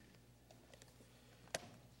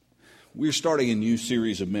We're starting a new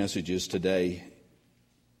series of messages today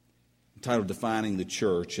entitled Defining the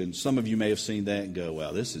Church. And some of you may have seen that and go,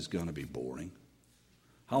 well, this is going to be boring.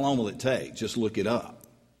 How long will it take? Just look it up.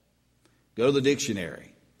 Go to the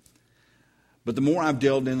dictionary. But the more I've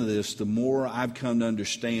delved into this, the more I've come to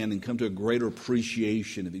understand and come to a greater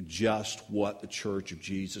appreciation of just what the Church of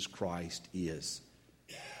Jesus Christ is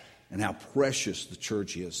and how precious the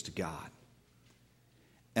church is to God.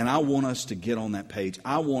 And I want us to get on that page.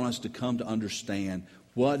 I want us to come to understand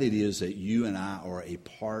what it is that you and I are a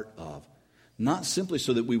part of. Not simply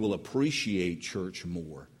so that we will appreciate church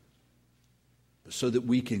more, but so that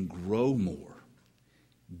we can grow more,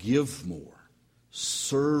 give more,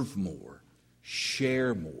 serve more,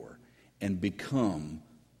 share more, and become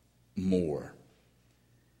more.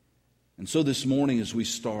 And so this morning as we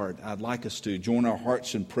start, I'd like us to join our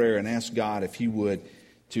hearts in prayer and ask God if He would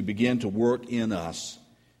to begin to work in us,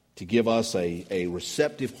 to give us a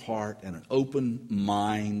receptive heart and an open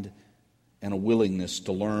mind and a willingness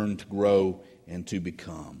to learn, to grow, and to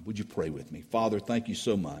become. Would you pray with me? Father, thank you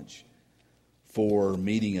so much for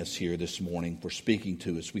meeting us here this morning, for speaking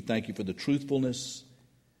to us. We thank you for the truthfulness,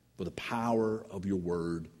 for the power of your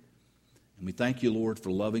word. And we thank you, Lord,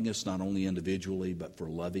 for loving us not only individually, but for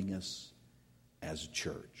loving us as a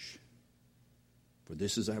church. For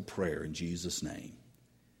this is our prayer in Jesus' name.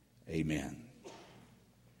 Amen.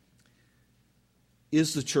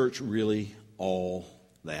 Is the church really all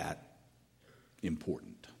that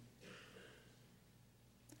important?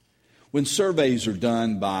 When surveys are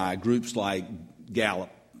done by groups like Gallup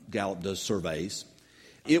does surveys,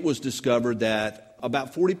 it was discovered that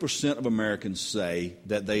about 40% of Americans say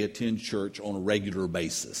that they attend church on a regular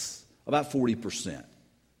basis. About 40%.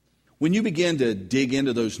 When you begin to dig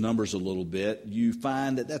into those numbers a little bit, you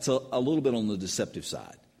find that that's a little bit on the deceptive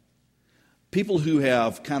side. People who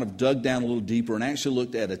have kind of dug down a little deeper and actually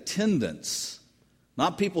looked at attendance,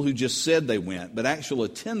 not people who just said they went, but actual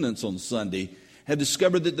attendance on Sunday, have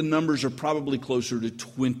discovered that the numbers are probably closer to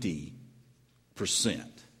 20%.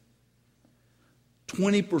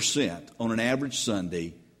 20% on an average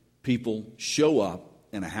Sunday, people show up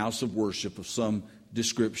in a house of worship of some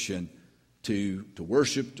description to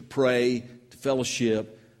worship, to pray, to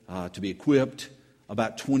fellowship, to be equipped.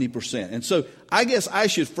 About 20%. And so I guess I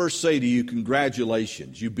should first say to you,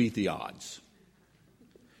 congratulations, you beat the odds.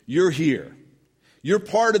 You're here. You're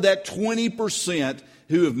part of that 20%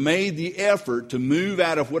 who have made the effort to move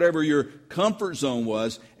out of whatever your comfort zone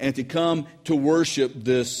was and to come to worship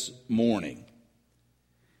this morning.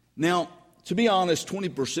 Now, to be honest,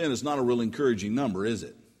 20% is not a real encouraging number, is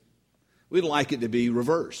it? We'd like it to be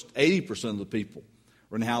reversed. 80% of the people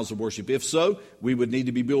are in a house of worship. If so, we would need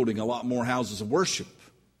to be building a lot more houses of worship.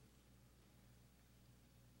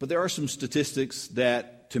 But there are some statistics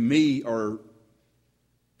that, to me, are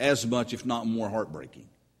as much, if not more, heartbreaking.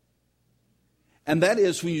 And that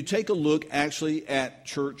is when you take a look actually at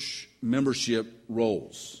church membership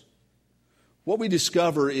rolls. What we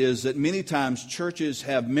discover is that many times churches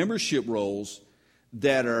have membership rolls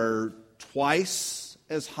that are twice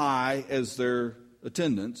as high as their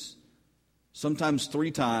attendance, sometimes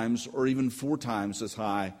 3 times or even 4 times as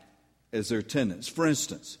high as their attendance. For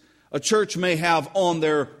instance, a church may have on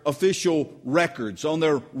their official records, on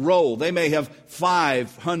their roll, they may have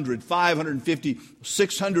 500, 550,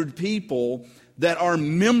 600 people that are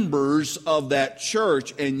members of that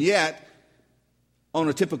church, and yet on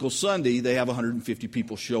a typical Sunday, they have 150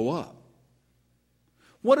 people show up.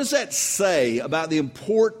 What does that say about the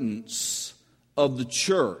importance of the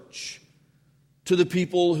church to the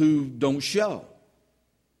people who don't show?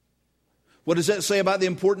 What does that say about the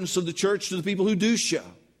importance of the church to the people who do show?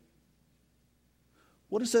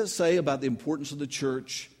 What does that say about the importance of the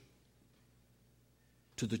church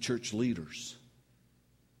to the church leaders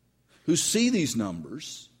who see these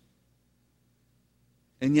numbers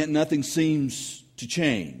and yet nothing seems to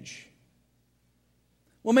change?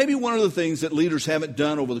 Well, maybe one of the things that leaders haven't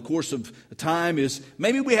done over the course of time is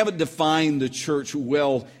maybe we haven't defined the church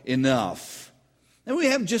well enough. And we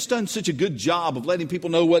haven't just done such a good job of letting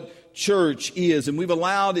people know what church is. And we've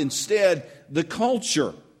allowed instead the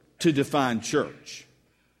culture to define church.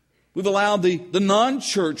 We've allowed the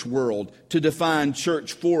non-church world to define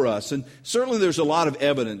church for us. And certainly there's a lot of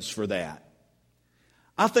evidence for that.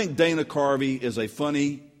 I think Dana Carvey is a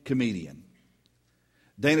funny comedian.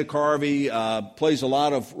 Dana Carvey plays a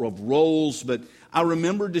lot of roles, but I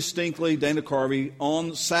remember distinctly Dana Carvey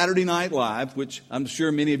on Saturday Night Live, which I'm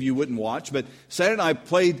sure many of you wouldn't watch, but Saturday Night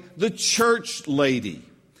played the church lady.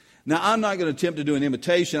 Now, I'm not going to attempt to do an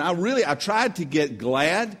imitation. I tried to get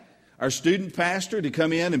our student pastor to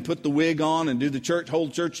come in and put the wig on and do the whole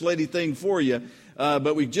church lady thing for you.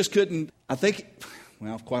 But we just couldn't. I think,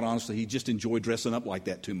 well, quite honestly, he just enjoyed dressing up like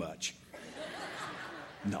that too much.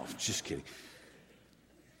 No, just kidding.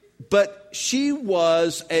 But it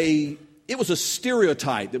was a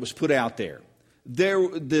stereotype that was put out there.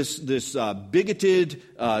 This bigoted,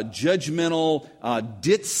 judgmental,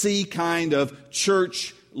 ditzy kind of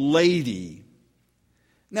church lady.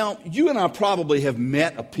 Now, you and I probably have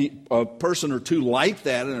met a person or two like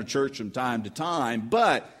that in a church from time to time,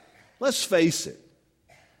 but let's face it,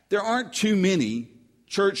 there aren't too many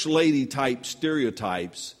church lady type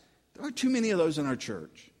stereotypes. There aren't too many of those in our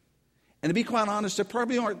church. And to be quite honest, there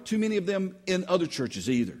probably aren't too many of them in other churches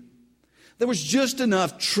either. There was just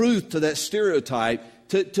enough truth to that stereotype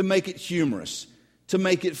to make it humorous, to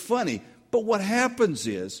make it funny. But what happens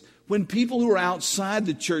is, when people who are outside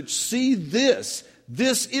the church see this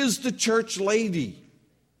is the church lady.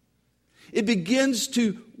 It begins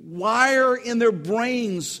to wire in their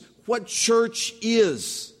brains what church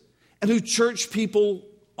is and who church people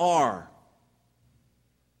are.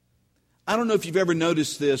 I don't know if you've ever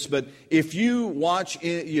noticed this, but if you go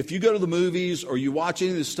to the movies or you watch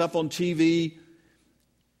any of this stuff on TV,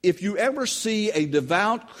 if you ever see a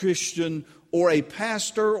devout Christian or a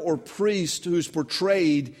pastor or priest who's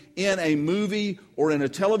portrayed in a movie or in a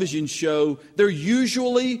television show, they're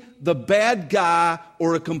usually the bad guy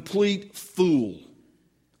or a complete fool.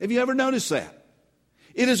 Have you ever noticed that?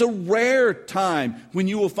 It is a rare time when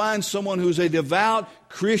you will find someone who's a devout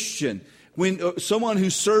Christian, when someone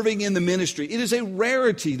who's serving in the ministry. It is a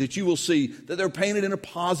rarity that you will see that they're painted in a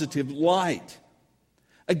positive light.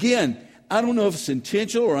 Again, I don't know if it's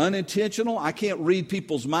intentional or unintentional. I can't read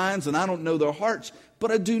people's minds and I don't know their hearts. But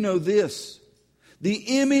I do know this.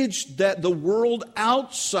 The image that the world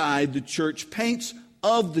outside the church paints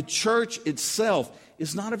of the church itself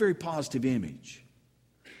is not a very positive image.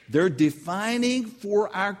 They're defining for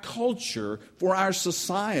our culture, for our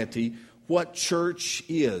society, what church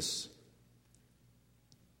is.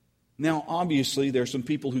 Now, obviously, there are some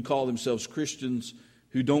people who call themselves Christians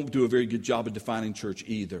who don't do a very good job of defining church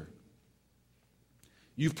either.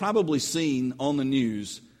 You've probably seen on the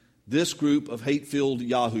news this group of hate-filled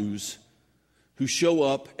yahoos who show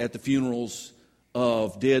up at the funerals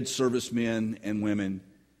of dead servicemen and women,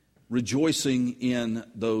 rejoicing in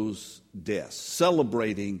those deaths,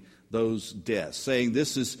 celebrating those deaths, saying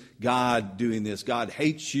this is God doing this. God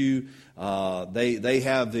hates you. They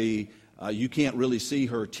have the... you can't really see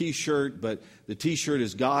her T-shirt, but the T-shirt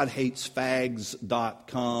is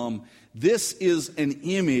GodHatesFags.com. This is an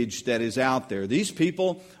image that is out there. These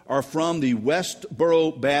people are from the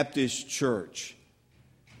Westboro Baptist Church.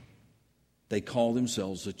 They call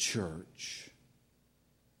themselves a church.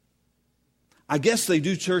 I guess they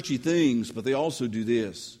do churchy things, but they also do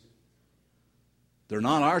this. They're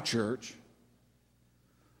not our church.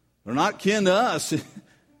 They're not kin to us.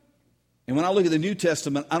 And when I look at the New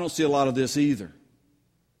Testament, I don't see a lot of this either.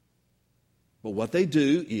 But what they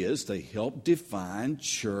do is they help define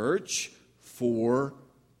church for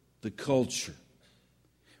the culture.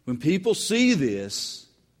 When people see this,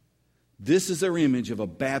 this is their image of a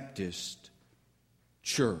Baptist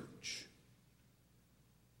church.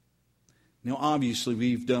 Now, obviously,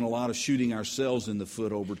 we've done a lot of shooting ourselves in the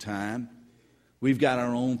foot over time. We've got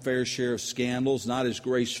our own fair share of scandals, not as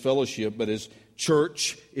Grace Fellowship, but as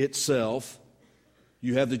church itself.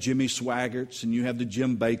 You have the Jimmy Swaggarts and you have the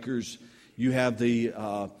Jim Bakers. You have the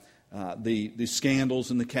scandals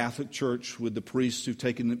in the Catholic Church with the priests who've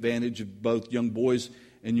taken advantage of both young boys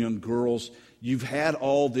and young girls. You've had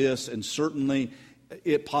all this, and certainly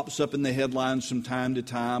it pops up in the headlines from time to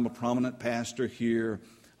time. A prominent pastor here,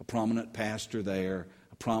 a prominent pastor there,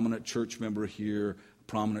 a prominent church member here, a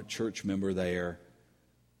prominent church member there.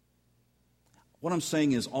 What I'm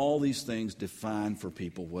saying is all these things define for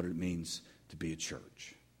people what it means to be a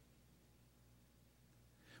church.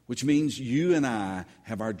 Which means you and I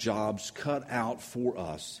have our jobs cut out for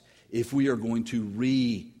us if we are going to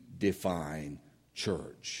redefine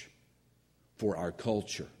church for our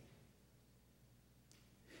culture.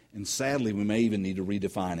 And sadly, we may even need to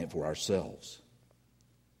redefine it for ourselves.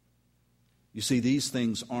 You see, these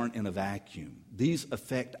things aren't in a vacuum. These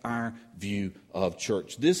affect our view of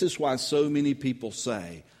church. This is why so many people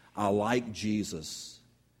say, I like Jesus,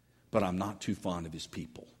 but I'm not too fond of his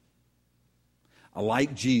people. I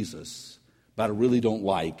like Jesus, but I really don't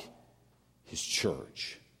like his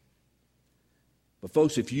church. But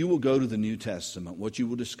folks, if you will go to the New Testament, what you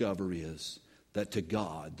will discover is that to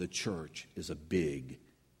God, the church is a big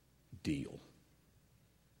deal.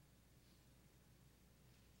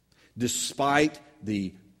 Despite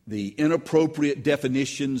the inappropriate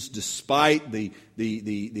definitions, despite the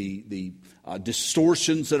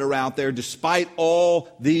distortions that are out there, despite all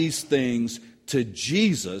these things, to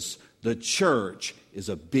Jesus, the church is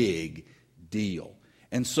a big deal.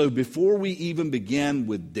 And so before we even begin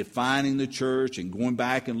with defining the church and going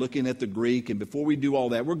back and looking at the Greek, and before we do all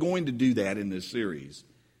that, we're going to do that in this series.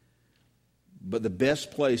 But the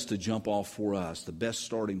best place to jump off for us, the best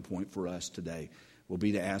starting point for us today, will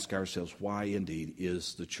be to ask ourselves, why indeed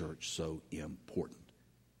is the church so important?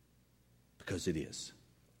 Because it is.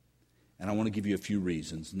 And I want to give you a few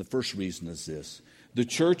reasons. And the first reason is this. The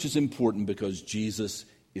church is important because Jesus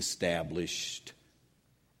established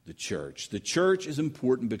the church. The church is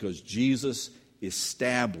important because Jesus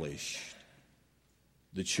established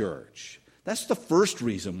the church. That's the first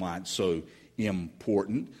reason why it's so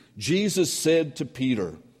important. Jesus said to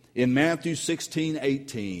Peter in Matthew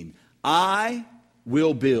 16:18, I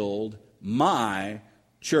will build my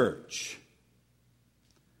church.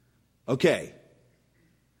 Okay.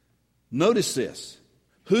 Notice this.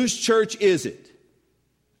 Whose church is it?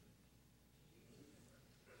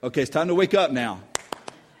 Okay, it's time to wake up now.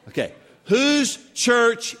 Okay. Whose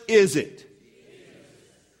church is it?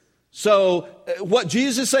 So, what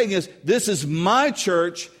Jesus is saying is, this is my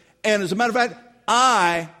church, and as a matter of fact,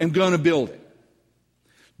 I am going to build it.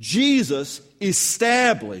 Jesus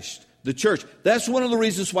established the church. That's one of the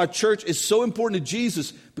reasons why church is so important to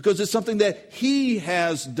Jesus, because it's something that He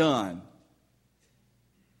has done.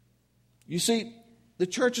 You see, the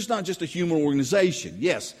church is not just a human organization.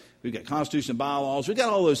 Yes, we've got constitution, bylaws, we've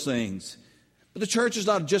got all those things. But the church is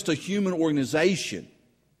not just a human organization.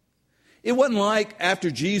 It wasn't like after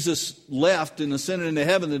Jesus left and ascended into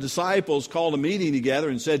heaven, the disciples called a meeting together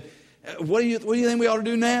and said, what do you think we ought to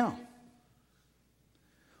do now?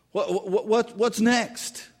 What's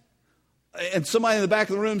next? And somebody in the back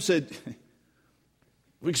of the room said,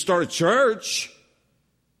 we can start a church.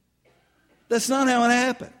 That's not how it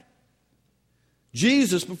happened.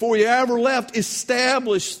 Jesus, before He ever left,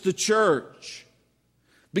 established the church.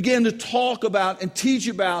 Began to talk about and teach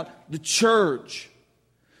about the church.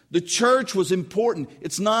 The church was important.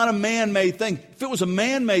 It's not a man-made thing. If it was a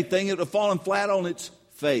man-made thing, it would have fallen flat on its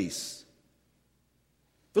face.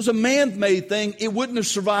 If it was a man-made thing, it wouldn't have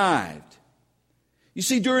survived. You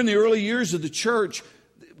see, during the early years of the church,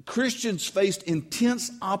 Christians faced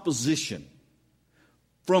intense opposition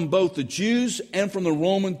from both the Jews and from the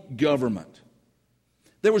Roman government.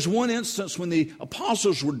 There was one instance when the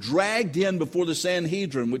apostles were dragged in before the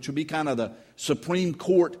Sanhedrin, which would be kind of the supreme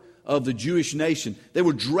court of the Jewish nation. They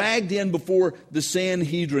were dragged in before the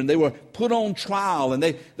Sanhedrin. They were put on trial, and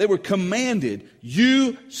they were commanded,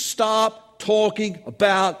 you stop talking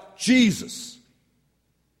about Jesus.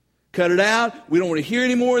 Cut it out. We don't want to hear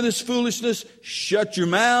any more of this foolishness. Shut your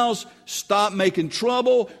mouths. Stop making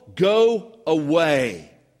trouble. Go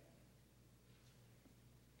away.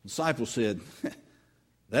 The disciples said,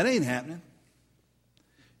 that ain't happening.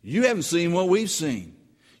 You haven't seen what we've seen.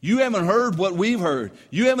 You haven't heard what we've heard.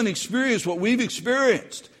 You haven't experienced what we've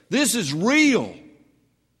experienced. This is real.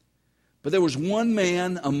 But there was one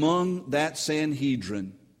man among that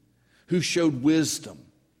Sanhedrin who showed wisdom.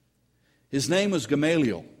 His name was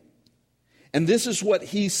Gamaliel. And this is what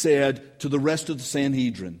he said to the rest of the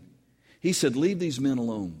Sanhedrin. He said, leave these men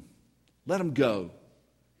alone. Let them go.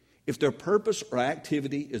 If their purpose or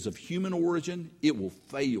activity is of human origin, it will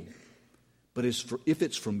fail. But if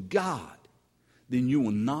it's from God, then you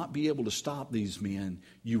will not be able to stop these men.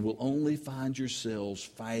 You will only find yourselves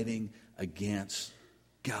fighting against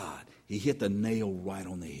God. He hit the nail right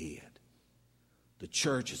on the head. The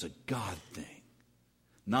church is a God thing,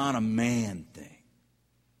 not a man thing.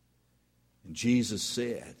 And Jesus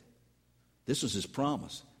said, this was His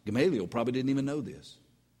promise. Gamaliel probably didn't even know this.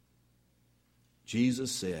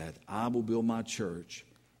 Jesus said, I will build my church,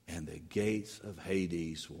 and the gates of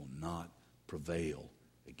Hades will not prevail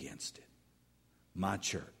against it. My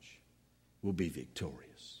church will be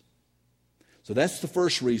victorious. So that's the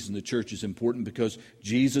first reason the church is important, because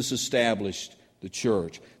Jesus established the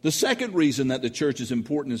church. The second reason that the church is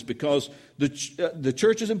important is because the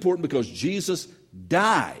church is important because Jesus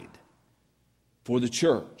died for the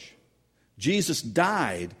church. Jesus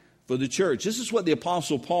died for the church. This is what the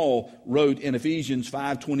Apostle Paul wrote in Ephesians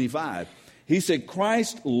 5:25. He said,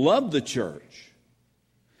 Christ loved the church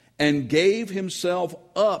and gave Himself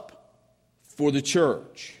up for the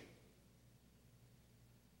church.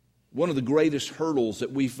 One of the greatest hurdles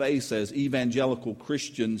that we face as evangelical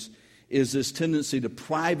Christians is this tendency to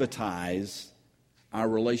privatize our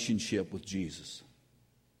relationship with Jesus.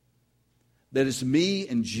 That it's me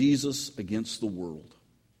and Jesus against the world.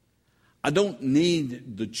 I don't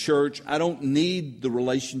need the church. I don't need the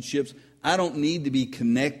relationships. I don't need to be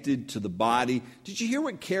connected to the body. Did you hear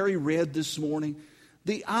what Carrie read this morning?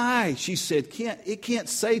 The eye, she said, it can't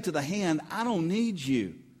say to the hand, I don't need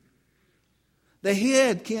you. The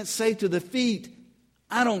head can't say to the feet,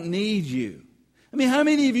 I don't need you. I mean, how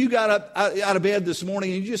many of you got up out of bed this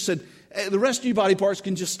morning and you just said, hey, the rest of your body parts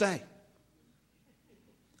can just stay?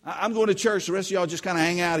 I'm going to church. The rest of y'all just kind of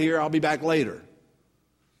hang out here. I'll be back later.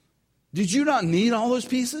 Did you not need all those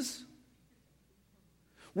pieces?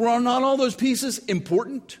 Were not all those pieces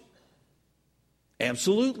important?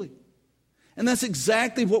 Absolutely. And that's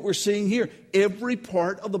exactly what we're seeing here. Every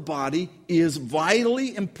part of the body is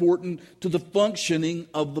vitally important to the functioning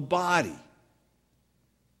of the body.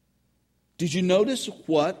 Did you notice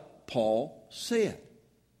what Paul said?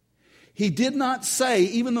 He did not say,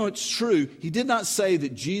 even though it's true, he did not say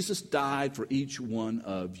that Jesus died for each one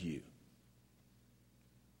of you.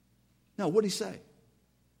 No, what did he say?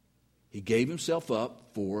 He gave himself up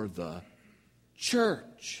for the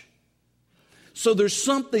church. So there's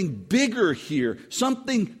something bigger here,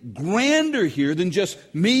 something grander here than just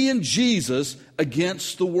me and Jesus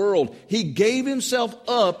against the world. He gave himself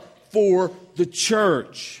up for the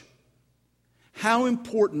church. How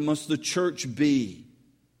important must the church be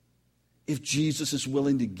if Jesus is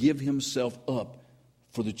willing to give himself up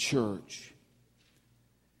for the church?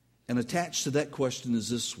 And attached to that question is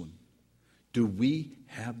this one. Do we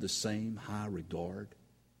have the same high regard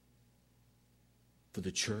for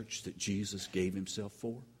the church that Jesus gave himself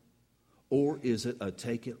for? Or is it a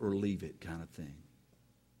take it or leave it kind of thing?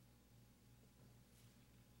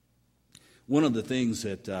 One of the things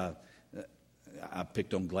that I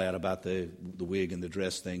picked on Glad about the wig and the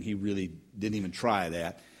dress thing, he really didn't even try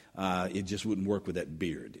that. It just wouldn't work with that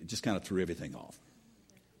beard. It just kind of threw everything off.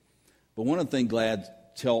 But one of the things Glad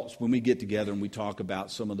tells when we get together and we talk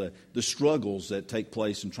about some of the struggles that take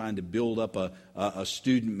place in trying to build up a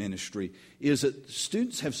student ministry is that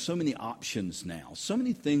students have so many options now, so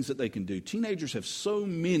many things that they can do. Teenagers have so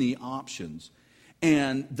many options,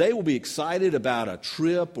 and they will be excited about a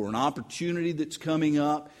trip or an opportunity that's coming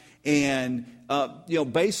up, and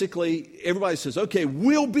basically everybody says, okay,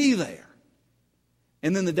 we'll be there.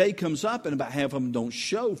 And then the day comes up and about half of them don't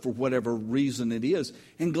show for whatever reason it is.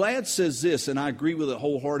 And Glad says this, and I agree with it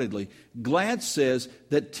wholeheartedly. Glad says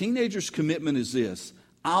that teenagers' commitment is this: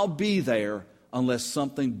 I'll be there unless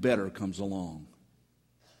something better comes along.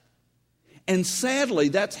 And sadly,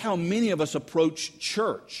 that's how many of us approach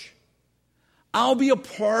church. I'll be a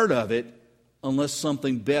part of it unless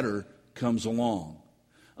something better comes along.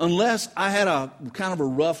 Unless I had a kind of a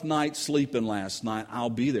rough night sleeping last night, I'll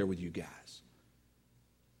be there with you guys.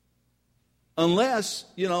 Unless,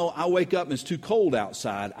 I wake up and it's too cold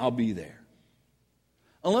outside, I'll be there.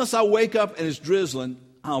 Unless I wake up and it's drizzling,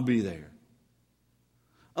 I'll be there.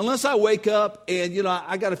 Unless I wake up and,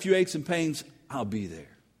 I got a few aches and pains, I'll be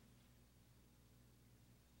there.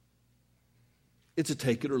 It's a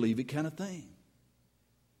take it or leave it kind of thing.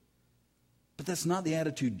 But that's not the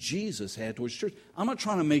attitude Jesus had towards church. I'm not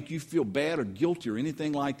trying to make you feel bad or guilty or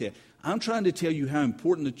anything like that. I'm trying to tell you how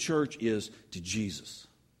important the church is to Jesus.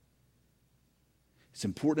 It's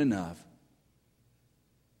important enough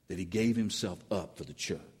that he gave himself up for the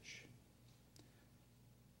church.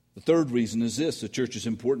 The third reason is this: the church is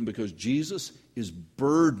important because Jesus is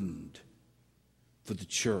burdened for the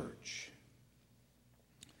church.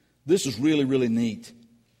 This is really, really neat.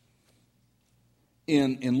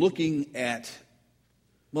 In looking at,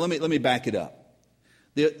 well, let me back it up.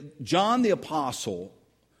 John the Apostle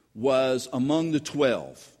was among the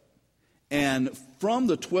 12. And from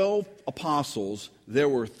the 12 apostles, there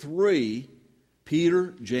were 3,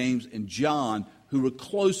 Peter, James, and John, who were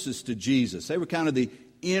closest to Jesus. They were kind of the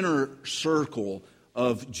inner circle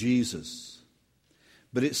of Jesus.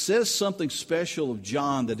 But it says something special of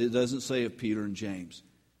John that it doesn't say of Peter and James.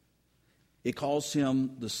 It calls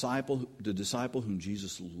him the disciple whom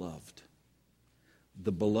Jesus loved.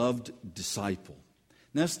 The beloved disciple.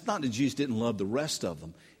 Now, it's not that Jesus didn't love the rest of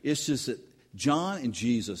them. It's just that John and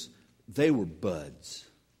Jesus, they were buds.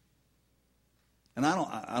 And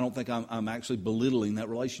I don't think I'm actually belittling that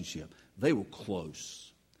relationship. They were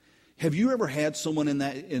close. Have you ever had someone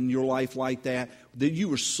in your life like that you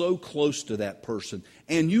were so close to that person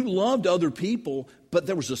and you loved other people, but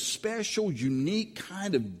there was a special, unique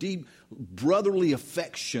kind of deep brotherly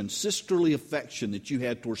affection, sisterly affection that you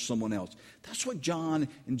had towards someone else? That's what John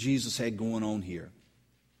and Jesus had going on here.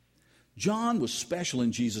 John was special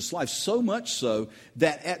in Jesus' life, so much so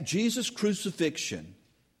that at Jesus' crucifixion,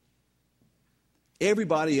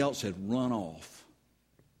 everybody else had run off.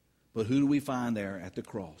 But who do we find there at the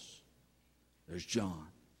cross? There's John.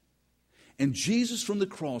 And Jesus from the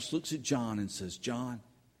cross looks at John and says, John,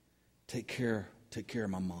 take care of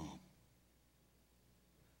my mom.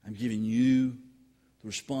 I'm giving you the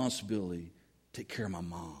responsibility to take care of my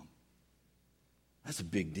mom. That's a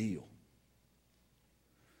big deal.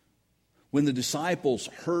 When the disciples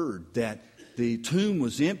heard that the tomb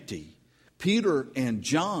was empty, Peter and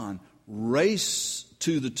John raced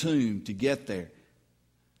to the tomb to get there.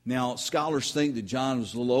 Now, scholars think that John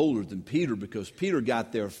was a little older than Peter because Peter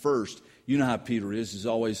got there first. You know how Peter is. He's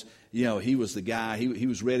always, he was the guy. He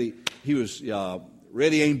was ready. He was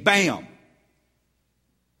ready, aim, bam.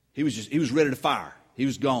 He was ready to fire. He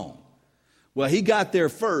was gone. Well, he got there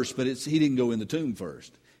first, but he didn't go in the tomb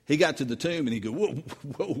first. He got to the tomb and he go,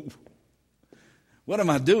 whoa, what am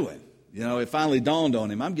I doing? It finally dawned on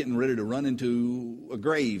him. I'm getting ready to run into a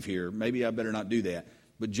grave here. Maybe I better not do that.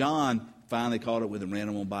 But John finally caught up with him, ran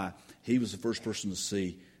him on by. He was the first person to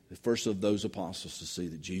see, the first of those apostles to see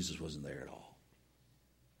that Jesus wasn't there at all.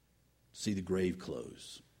 See the grave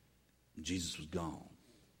closed. And Jesus was gone.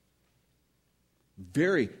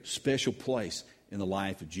 Very special place in the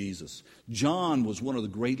life of Jesus. John was one of the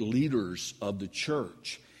great leaders of the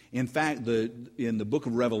church. In fact, in the book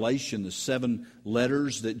of Revelation, the 7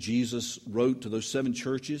 letters that Jesus wrote to those 7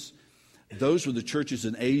 churches, those were the churches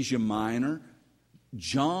in Asia Minor.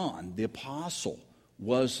 John, the apostle,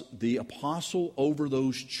 was the apostle over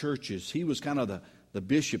those churches. He was kind of the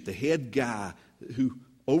bishop, the head guy who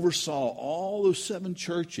oversaw all those 7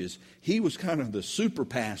 churches. He was kind of the super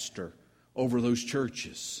pastor over those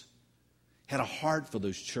churches. Had a heart for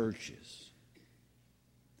those churches.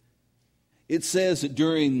 It says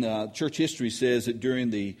that church history says that during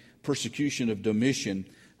the persecution of Domitian,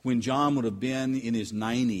 when John would have been in his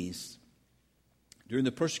 90s, during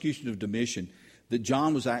the persecution of Domitian, that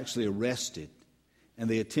John was actually arrested, and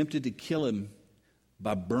they attempted to kill him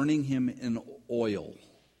by burning him in oil,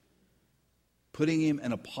 putting him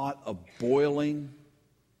in a pot of boiling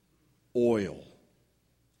oil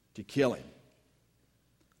to kill him.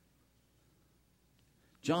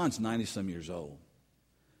 John's 90-some years old.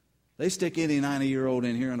 They stick any 90-year-old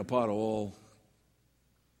in here in a pot of oil,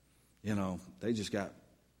 they just got,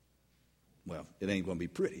 it ain't going to be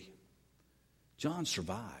pretty. John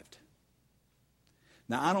survived.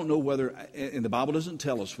 Now, I don't know whether, and the Bible doesn't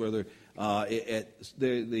tell us whether it's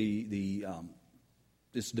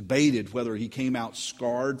debated whether he came out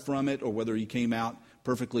scarred from it or whether he came out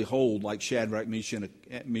perfectly whole like Shadrach,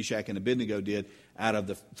 Meshach, and Abednego did out of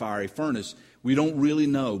the fiery furnace. We don't really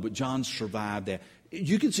know, but John survived that.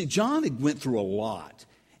 You can see John had went through a lot.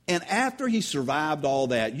 And after he survived all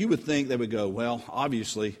that, you would think they would go, well,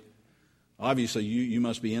 obviously you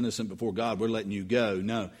must be innocent before God. We're letting you go.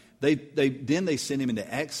 No. Then they sent him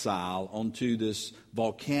into exile onto this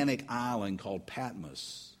volcanic island called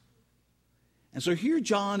Patmos. And so here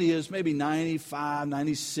John is, maybe 95,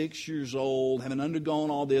 96 years old, having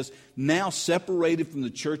undergone all this, now separated from the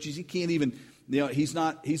churches. He can't even, he's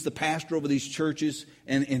the pastor over these churches,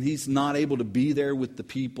 and he's not able to be there with the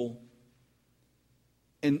people.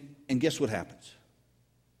 And guess what happens?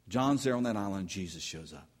 John's there on that island, Jesus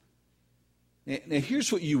shows up. Now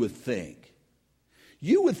here's what you would think.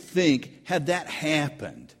 You would think, had that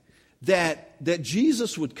happened, that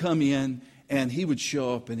Jesus would come in and he would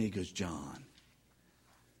show up and he goes, John,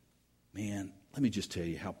 man, let me just tell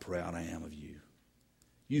you how proud I am of you.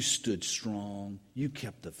 You stood strong. You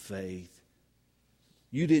kept the faith.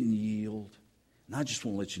 You didn't yield. And I just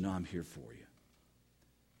want to let you know I'm here for you.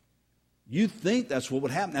 You think that's what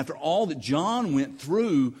would happen after all that John went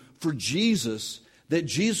through for Jesus, that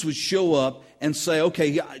Jesus would show up and say,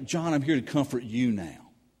 okay, John, I'm here to comfort you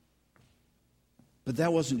now. But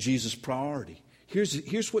that wasn't Jesus' priority.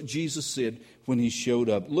 Here's what Jesus said when he showed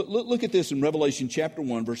up. Look at this in Revelation chapter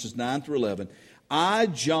 1, verses 9 through 11. I,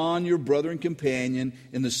 John, your brother and companion,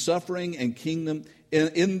 in the suffering and kingdom,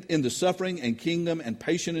 in the suffering and kingdom and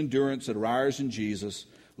patient endurance that are ours in Jesus,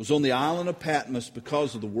 was on the island of Patmos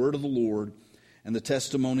because of the word of the Lord and the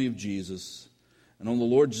testimony of Jesus. And on the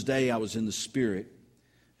Lord's day, I was in the Spirit.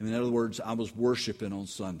 And in other words, I was worshiping on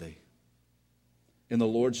Sunday. In the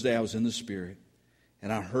Lord's day, I was in the Spirit.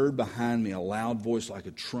 And I heard behind me a loud voice like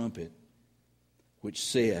a trumpet, which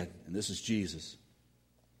said, and this is Jesus,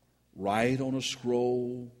 write on a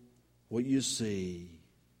scroll what you see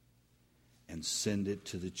and send it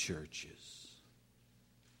to the churches.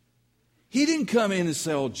 He didn't come in and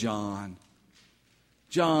say, oh, John,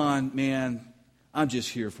 man, I'm just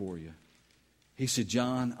here for you. He said,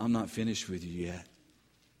 John, I'm not finished with you yet.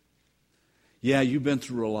 Yeah, you've been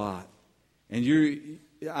through a lot. And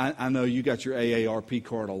I know you got your AARP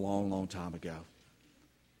card a long, long time ago.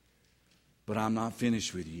 But I'm not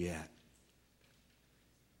finished with you yet.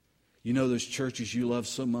 You know those churches you love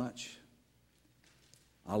so much?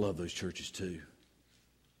 I love those churches too.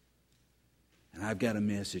 And I've got a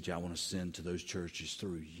message I want to send to those churches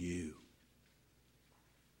through you.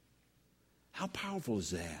 How powerful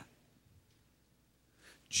is that?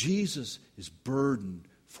 Jesus is burdened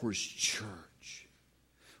for His church.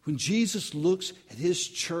 When Jesus looks at His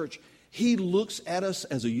church, He looks at us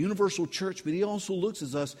as a universal church, but He also looks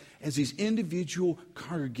at us as these individual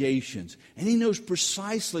congregations. And He knows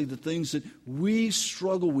precisely the things that we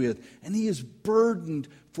struggle with. And He is burdened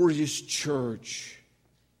for His church.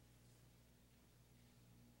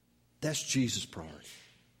 That's Jesus' priority.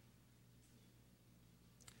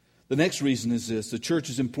 The next reason is this. The church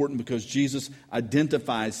is important because Jesus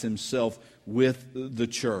identifies Himself with the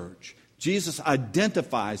church. Jesus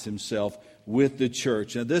identifies Himself with the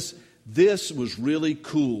church. Now this was really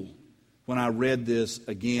cool when I read this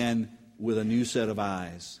again with a new set of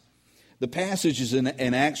eyes. The passage is in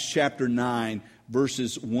Acts chapter 9,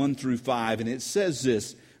 verses 1 through 5, and it says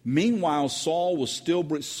this. Meanwhile, Saul,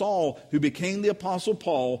 who became the Apostle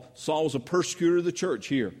Paul, Saul was a persecutor of the church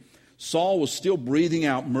here. Saul was still breathing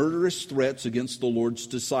out murderous threats against the Lord's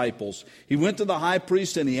disciples. He went to the high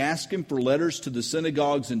priest and he asked him for letters to the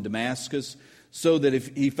synagogues in Damascus, so that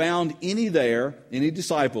if he found any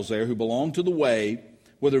disciples there who belonged to the way,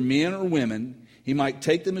 whether men or women, he might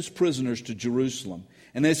take them as prisoners to Jerusalem.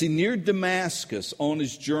 And as he neared Damascus on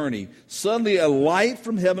his journey, suddenly a light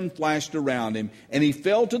from heaven flashed around him, and he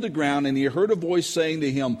fell to the ground, and he heard a voice saying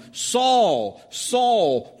to him, Saul,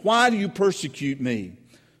 Saul, why do you persecute me?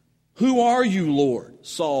 Who are you, Lord?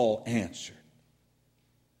 Saul answered,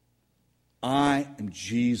 I am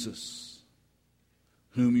Jesus,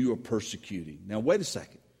 whom you are persecuting. Now, wait a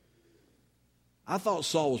second. I thought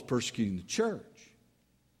Saul was persecuting the church.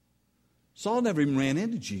 Saul never even ran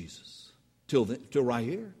into Jesus till right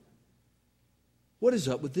here. What is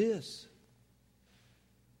up with this?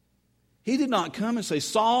 He did not come and say,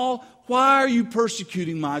 Saul, why are you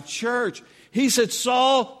persecuting my church? He said,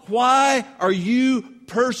 Saul, why are you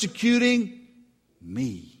persecuting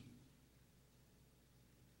me?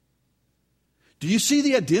 Do you see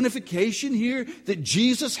the identification here that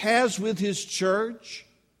Jesus has with His church?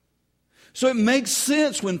 So it makes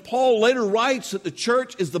sense when Paul later writes that the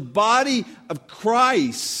church is the body of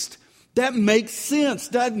Christ. That makes sense,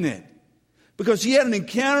 doesn't it? Because he had an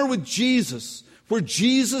encounter with Jesus where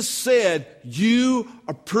Jesus said,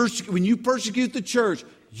 when you persecute the church,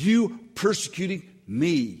 you persecuting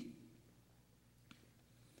me.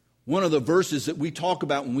 One of the verses that we talk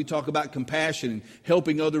about when we talk about compassion and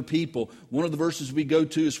helping other people, one of the verses we go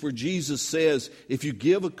to is where Jesus says, if you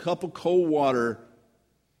give a cup of cold water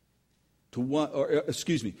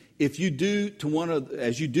if you do to one of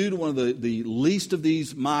the least of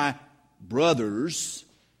these my brothers,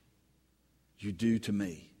 you do to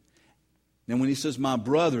me. Now when he says my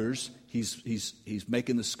brothers, he's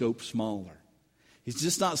making the scope smaller. He's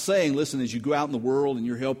just not saying, listen, as you go out in the world and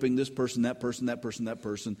you're helping this person, that person, that person, that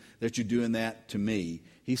person, that you're doing that to me.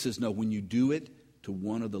 He says, no, when you do it to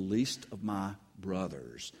one of the least of my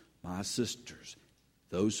brothers, my sisters,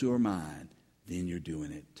 those who are mine, then you're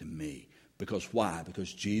doing it to me. Because why?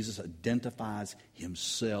 Because Jesus identifies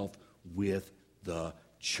Himself with the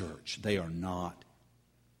church. They are not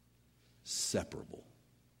separable.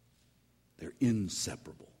 They're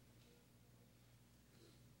inseparable.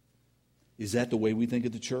 Is that the way we think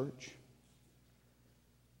of the church?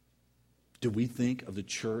 Do we think of the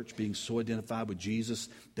church being so identified with Jesus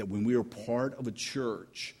that when we are part of a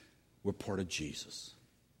church, we're part of Jesus?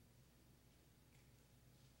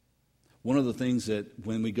 One of the things that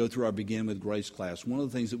when we go through our Begin with Grace class, one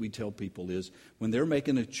of the things that we tell people is when they're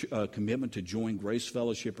making a commitment to join Grace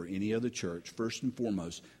Fellowship or any other church, first and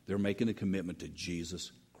foremost, they're making a commitment to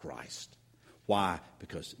Jesus Christ. Why?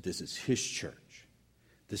 Because this is His church.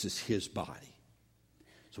 This is His body.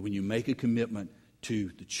 So when you make a commitment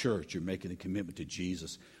to the church, you're making a commitment to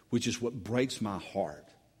Jesus, which is what breaks my heart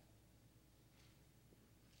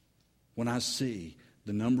when I see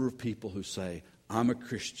the number of people who say, I'm a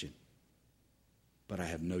Christian, but I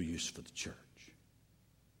have no use for the church.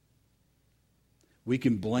 We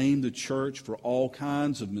can blame the church for all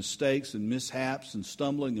kinds of mistakes and mishaps and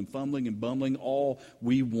stumbling and fumbling and bumbling all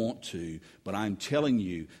we want to. But I'm telling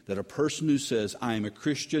you that a person who says, I am a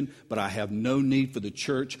Christian, but I have no need for the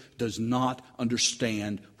church, does not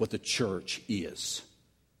understand what the church is.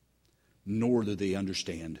 Nor do they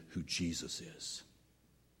understand who Jesus is.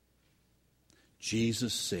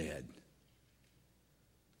 Jesus said,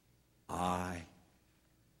 I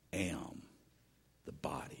am the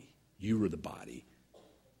body. You are the body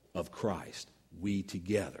of Christ. We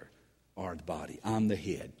together are the body. I'm the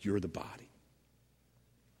head. You're the body.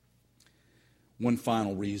 One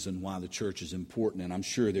final reason why the church is important, and I'm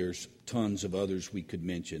sure there's tons of others we could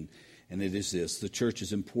mention, and it is this. The church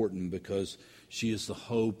is important because she is the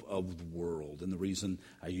hope of the world. And the reason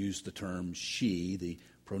I use the term she, the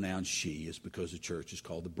pronoun she, is because the church is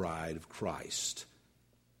called the bride of Christ.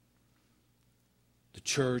 The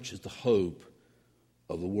church is the hope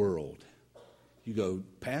of the world. You go,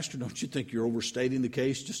 Pastor, don't you think you're overstating the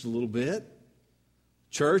case just a little bit?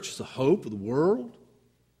 Church is the hope of the world?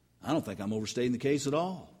 I don't think I'm overstating the case at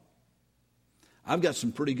all. I've got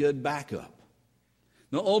some pretty good backup.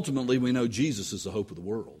 Now, ultimately, we know Jesus is the hope of the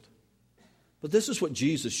world. But this is what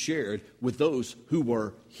Jesus shared with those who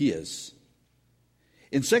were his.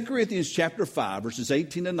 In 2 Corinthians chapter 5, verses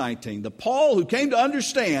 18 and 19, the Paul who came to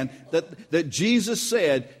understand that Jesus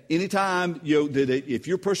said, anytime, that if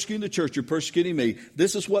you're persecuting the church, you're persecuting me.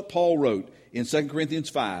 This is what Paul wrote in 2 Corinthians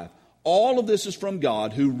 5. All of this is from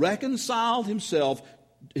God, who reconciled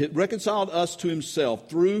us to himself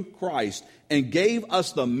through Christ and gave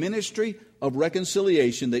us the ministry of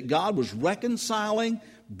reconciliation, that God was reconciling,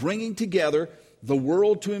 bringing together the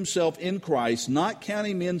world to himself in Christ, not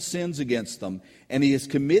counting men's sins against them. And he has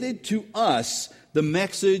committed to us the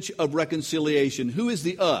message of reconciliation. Who is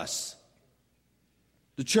the us?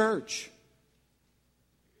 The church.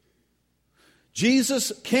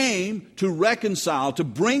 Jesus came to reconcile, to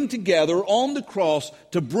bring together on the cross,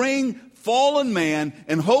 to bring fallen man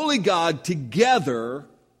and holy God together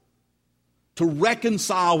to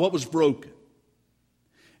reconcile what was broken.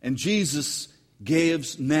 And Jesus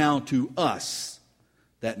gives now to us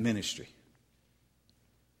that ministry.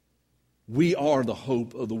 We are the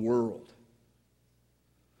hope of the world.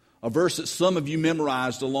 A verse that some of you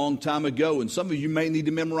memorized a long time ago, and some of you may need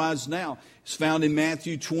to memorize now, is found in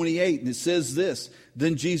Matthew 28, and it says this: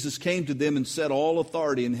 Then Jesus came to them and said, All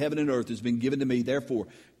authority in heaven and earth has been given to me. Therefore,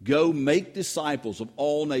 go make disciples of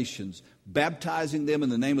all nations, baptizing them in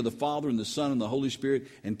the name of the Father and the Son and the Holy Spirit,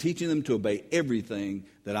 and teaching them to obey everything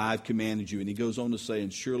that I've commanded you. And he goes on to say,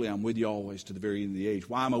 and surely I'm with you always to the very end of the age.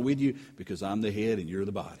 Why am I with you? Because I'm the head and you're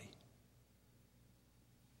the body.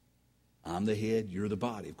 I'm the head, you're the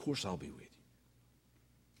body. Of course I'll be with you.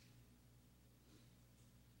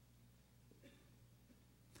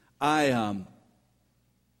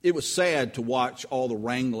 It was sad to watch all the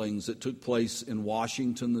wranglings that took place in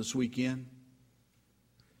Washington this weekend.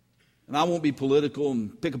 And I won't be political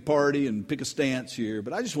and pick a party and pick a stance here,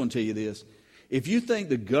 but I just want to tell you this. If you think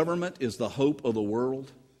the government is the hope of the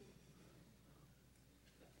world,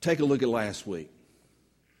 take a look at last week.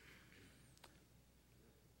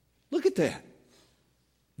 Look at that.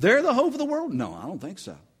 They're the hope of the world? No, I don't think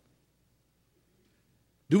so.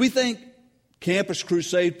 Do we think Campus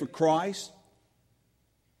Crusade for Christ,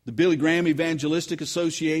 the Billy Graham Evangelistic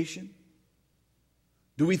Association,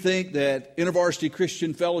 do we think that InterVarsity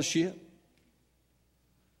Christian Fellowship,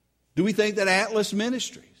 do we think that Atlas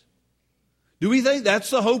Ministries, do we think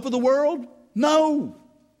that's the hope of the world? No.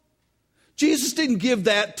 Jesus didn't give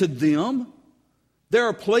that to them. There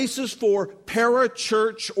are places for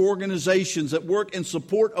para-church organizations that work in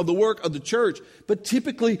support of the work of the church, but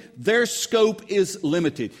typically their scope is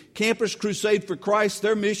limited. Campus Crusade for Christ,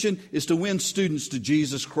 their mission is to win students to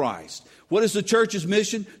Jesus Christ. What is the church's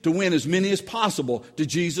mission? To win as many as possible to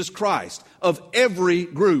Jesus Christ, of every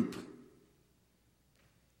group.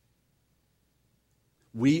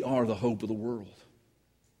 We are the hope of the world.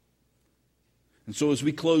 And so as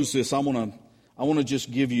we close this, I want to just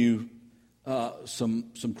give you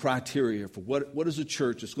some criteria for what is a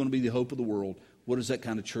church that's going to be the hope of the world. What does that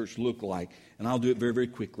kind of church look like? And I'll do it very, very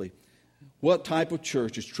quickly. What type of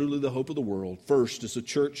church is truly the hope of the world? First, is a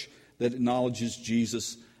church that acknowledges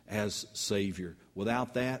Jesus as Savior.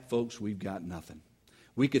 Without that, folks, we've got nothing.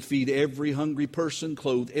 We could feed every hungry person,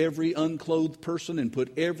 clothe every unclothed person, and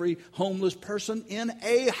put every homeless person in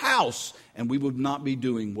a house, and we would not be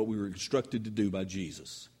doing what we were instructed to do by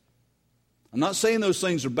Jesus. I'm not saying those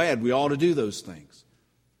things are bad. We ought to do those things.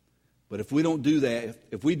 But if we don't do that,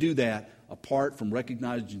 if we do that apart from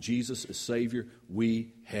recognizing Jesus as Savior,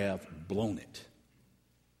 we have blown it.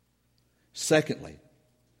 Secondly,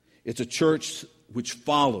 it's a church which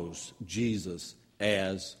follows Jesus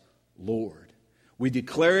as Lord. We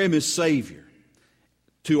declare Him as Savior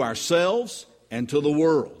to ourselves and to the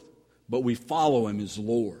world, but we follow Him as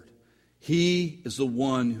Lord. He is the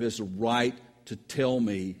one who has the right to tell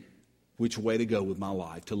me which way to go with my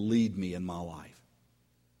life, to lead me in my life.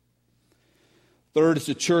 Third, it's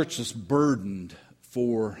a church that's burdened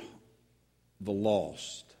for the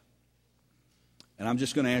lost. And I'm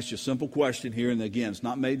just going to ask you a simple question here, and again, it's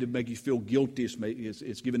not made to make you feel guilty,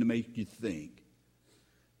 it's given to make you think.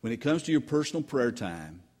 When it comes to your personal prayer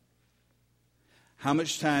time, How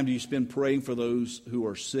much time do you spend praying for those who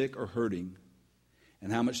are sick or hurting?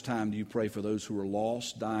 And how much time do you pray for those who are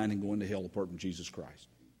lost, dying, and going to hell apart from Jesus Christ?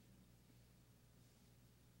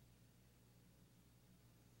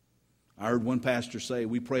 I heard one pastor say,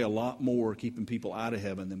 we pray a lot more keeping people out of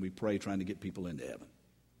heaven than we pray trying to get people into heaven.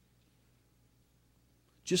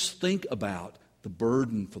 Just think about the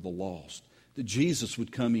burden for the lost. That Jesus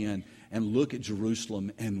would come in and look at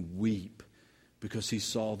Jerusalem and weep because he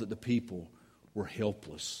saw that the people were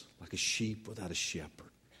helpless, like a sheep without a shepherd.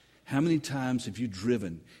 How many times have you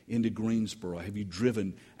driven into Greensboro? Have you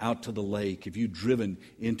driven out to the lake? Have you driven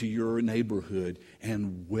into your neighborhood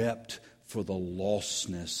and wept for the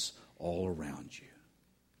lostness all around you?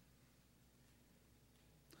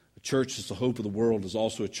 A church that's the hope of the world is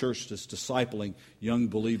also a church that's discipling young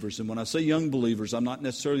believers. And when I say young believers, I'm not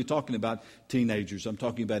necessarily talking about teenagers. I'm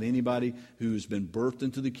talking about anybody who has been birthed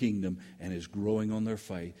into the kingdom and is growing on their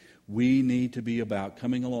faith. We need to be about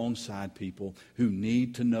coming alongside people who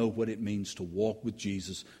need to know what it means to walk with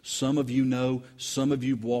Jesus. Some of you know, some of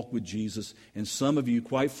you walk with Jesus, and some of you,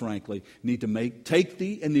 quite frankly, need to take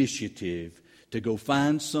the initiative to go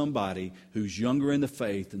find somebody who's younger in the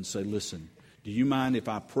faith and say, listen, do you mind if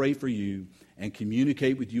I pray for you and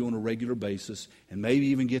communicate with you on a regular basis and maybe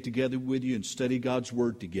even get together with you and study God's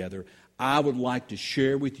Word together? I would like to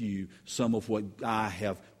share with you some of what I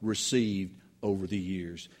have received over the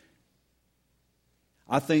years.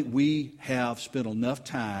 I think we have spent enough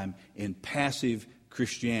time in passive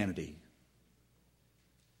Christianity,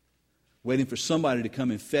 waiting for somebody to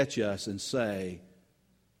come and fetch us and say,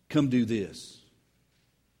 come do this.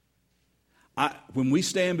 When we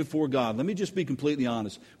stand before God, let me just be completely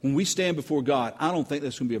honest. When we stand before God, I don't think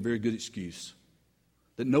that's going to be a very good excuse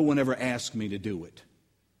that no one ever asked me to do it.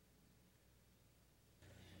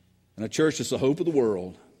 And a church that's the hope of the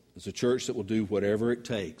world is a church that will do whatever it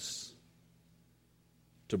takes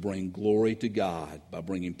to bring glory to God by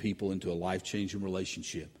bringing people into a life-changing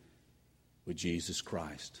relationship with Jesus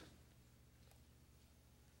Christ.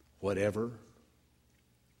 Whatever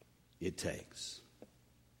it takes.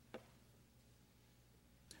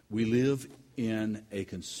 We live in a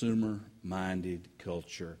consumer-minded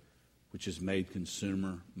culture which has made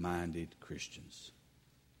consumer-minded Christians.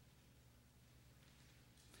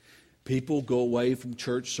 People go away from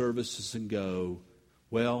church services and go,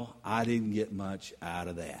 well, I didn't get much out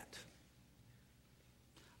of that.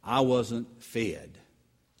 I wasn't fed.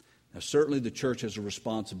 Now, certainly the church has a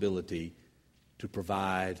responsibility to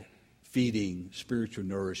provide feeding, spiritual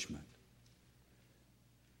nourishment.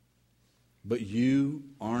 But you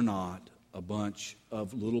are not a bunch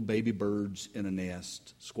of little baby birds in a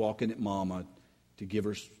nest squawking at mama to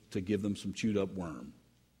give them some chewed up worm.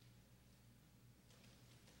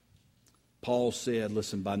 Paul said,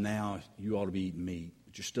 listen, by now you ought to be eating meat,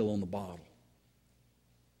 but you're still on the bottle.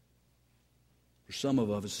 For some of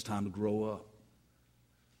us, it's time to grow up.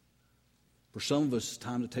 For some of us, it's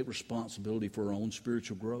time to take responsibility for our own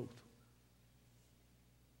spiritual growth.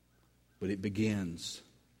 But it begins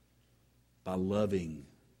by loving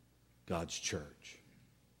God's church,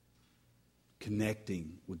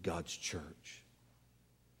 connecting with God's church,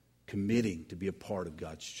 committing to be a part of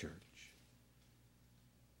God's church.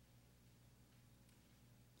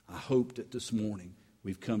 I hope that this morning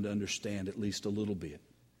we've come to understand at least a little bit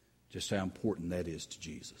just how important that is to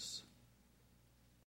Jesus.